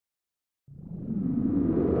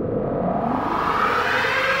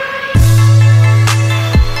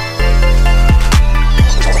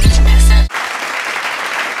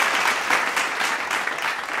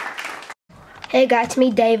Hey guys, it's me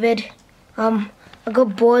David. I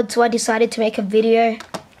got bored, so I decided to make a video.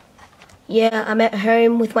 Yeah, I'm at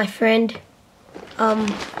home with my friend.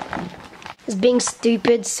 Just being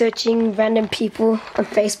stupid, searching random people on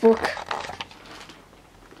Facebook.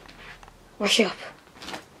 What's up?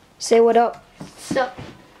 Say what up. Stop.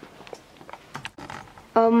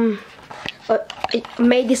 I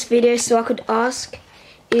made this video so I could ask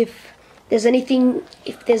if there's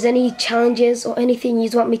any challenges or anything you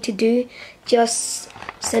want me to do, just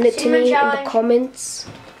send it to me in the comments,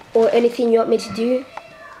 or anything you want me to do.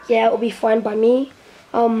 Yeah, it'll be fine by me.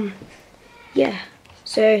 Yeah.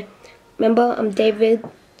 So remember, I'm David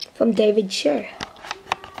from David's Show.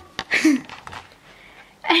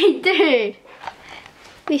 Hey, dude.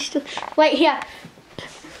 Wait here.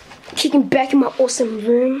 Kicking back in my awesome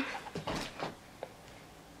room.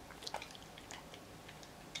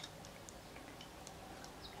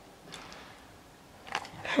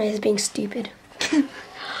 He's being stupid.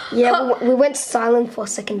 Yeah, we went silent for a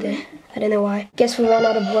second there. I don't know why. Guess we ran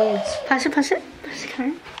out of words. Pass it. Pass the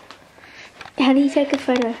camera. How do you take a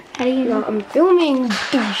photo? How do you? No, I'm filming.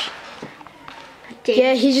 Douche.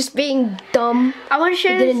 Yeah, he's just being dumb. I want to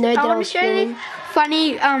show this. Didn't know that I I want to was show filming. this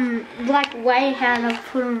funny like way how to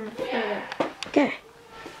put on the photo. Okay.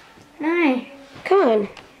 No. Come on.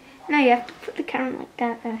 No, you have to put the camera like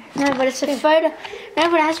that though. No, but it's a photo. No,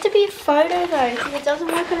 but it has to be a photo though, because it doesn't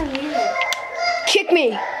work on a music. Kick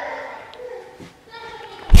me.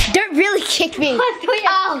 Don't really kick me.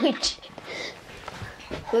 Ouch.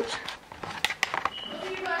 Whoops.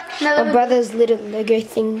 No, My brother's little Lego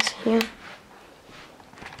things here.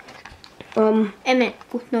 Emmett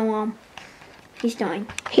with no arm. He's dying.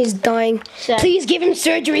 He's dying. So, Please give him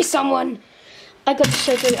surgery, someone. I got the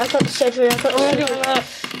surgery.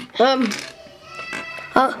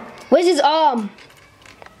 Where's his arm?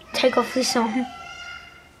 Take off this arm.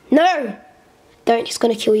 No. Don't, he's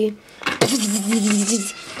gonna kill you.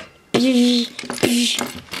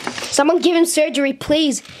 Someone give him surgery,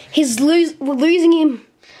 please. We're losing him.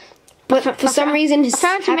 But for some reason, he's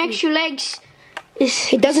found some happy. extra legs.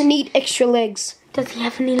 He doesn't need extra legs. Does he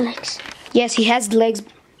have any legs? Yes, he has legs.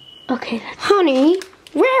 Okay. Honey,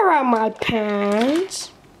 where are my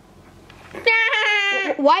pants?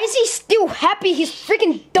 Why is he still happy? He's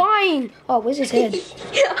freaking dying. Oh, where's his head?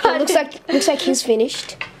 Oh, looks like he's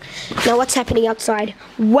finished. Now what's happening outside?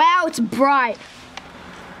 Wow, it's bright.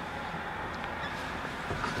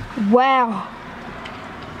 Wow.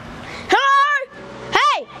 Hello?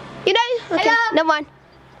 Hey! You know? Okay, Hello? never mind.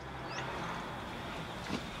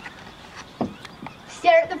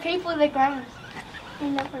 Stare at the people in the ground.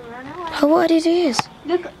 And never run away. Oh, what it is?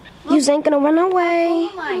 Look. You ain't gonna run away.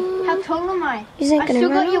 How tall am I? You ain't gonna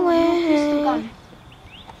run pistol away. gun.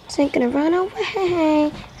 You ain't gonna run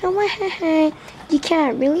away. Away. You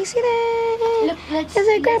can't really see that. Look, let's There's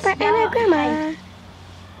a grandpa and a grandma.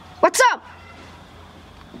 What's up?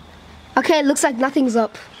 Okay, it looks like nothing's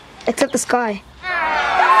up except the sky.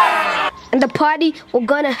 And the party we're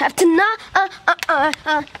gonna have tonight.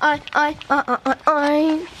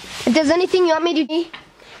 If there's anything you want me to do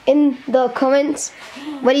in the comments,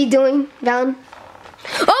 what are you doing, Vallin?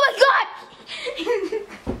 Oh my God!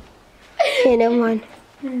 Okay, never mind.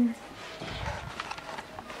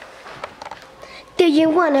 Do you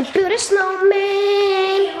wanna build a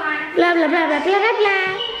snowman? Blah blah blah blah blah blah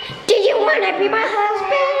blah. Do you wanna be my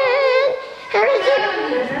husband?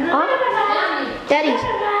 Huh? Daddy.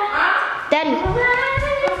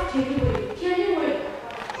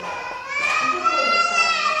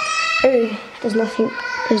 Oh, there's nothing.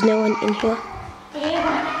 There's no one in here.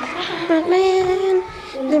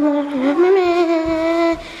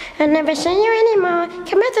 I never see you anymore.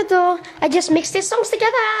 Come out the door. I just mixed these songs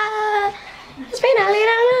together. It's been a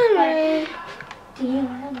little lonely.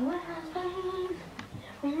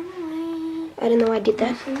 I don't know why I did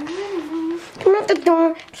that. Come out the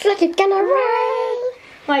door. It's like you're gonna run.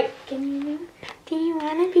 Wait. Do you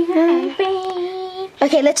wanna be my husband?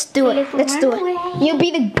 Okay, let's do it. Let's do it. You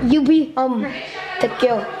be the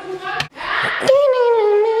girl.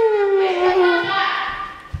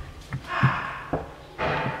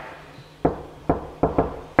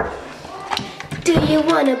 Do you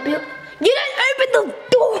wanna build? You didn't open the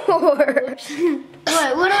door.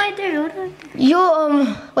 Wait, what do I do? You're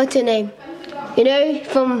what's your name? You know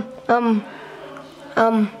from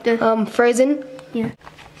Frozen? Yeah.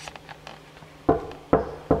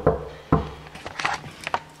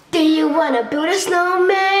 Do you wanna build a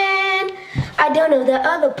snowman? I don't know the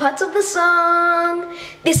other parts of the song.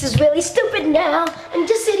 This is really stupid now. I'm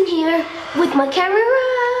just sitting here with my camera,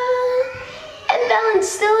 and Vallin's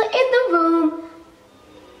still in the room.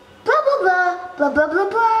 Blah blah blah blah blah blah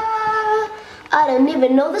blah. I don't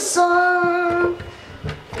even know the song.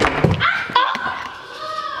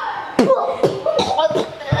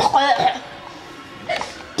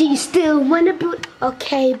 Do you still wanna put?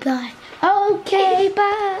 Okay, bye. Okay,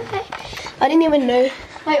 bye. I didn't even know.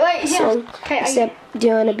 Wait, Song. Except, do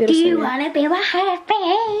you wanna build a Do you song? wanna be my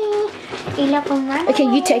husband? Okay,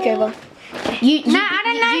 you take over. You No, I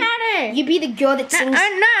don't know how to. You be the girl that sings. No,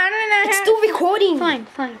 I don't know. It's still recording.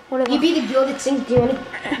 Fine, whatever. You be the girl that sings. Do you wanna?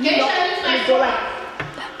 You go like.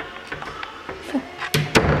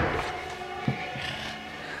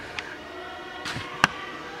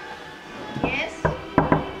 Yes.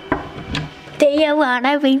 Do you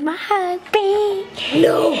wanna be my husband?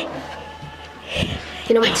 No.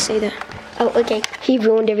 You know what to say there. Oh, okay. He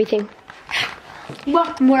ruined everything.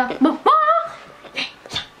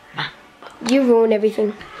 You ruined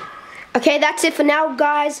everything. Okay, that's it for now,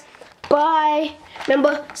 guys. Bye.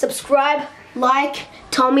 Remember, subscribe, like,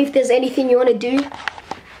 tell me if there's anything you want to do.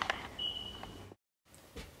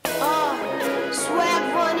 Swag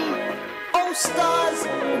Running, All Stars,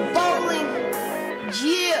 Vallin,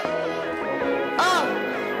 yeah.